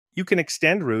You can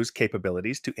extend Roo's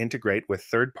capabilities to integrate with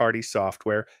third-party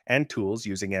software and tools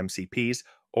using MCPs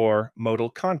or Modal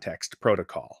Context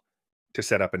Protocol. To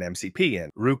set up an MCP in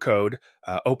Roo Code,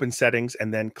 open settings,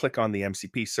 and then click on the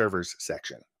MCP servers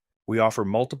section. We offer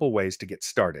multiple ways to get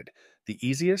started. The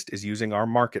easiest is using our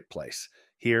marketplace.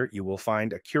 Here you will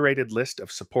find a curated list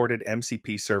of supported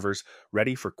MCP servers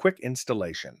ready for quick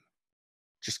installation.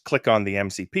 Just click on the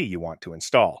MCP you want to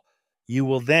install. You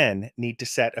will then need to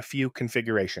set a few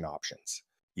configuration options.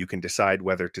 You can decide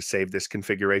whether to save this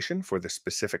configuration for the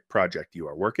specific project you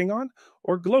are working on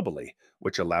or globally,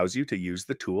 which allows you to use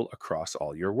the tool across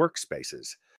all your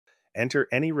workspaces. Enter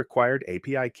any required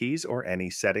API keys or any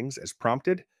settings as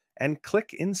prompted and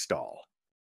click Install.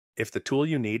 If the tool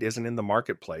you need isn't in the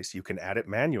marketplace, you can add it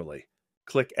manually.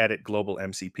 Click Edit Global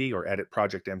MCP or Edit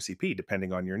Project MCP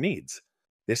depending on your needs.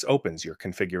 This opens your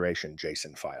configuration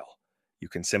JSON file. You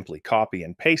can simply copy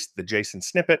and paste the JSON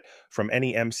snippet from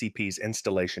any MCP's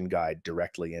installation guide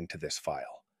directly into this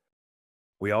file.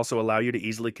 We also allow you to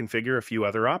easily configure a few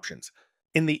other options.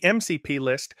 In the MCP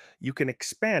list, you can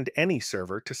expand any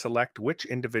server to select which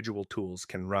individual tools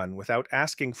can run without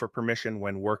asking for permission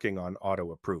when working on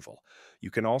auto approval.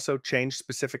 You can also change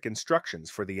specific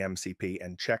instructions for the MCP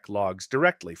and check logs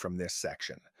directly from this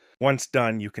section. Once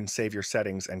done, you can save your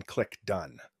settings and click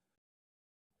Done.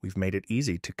 We've made it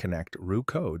easy to connect Roo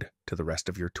Code to the rest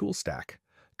of your tool stack.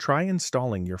 Try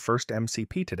installing your first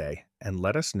MCP today and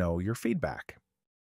let us know your feedback.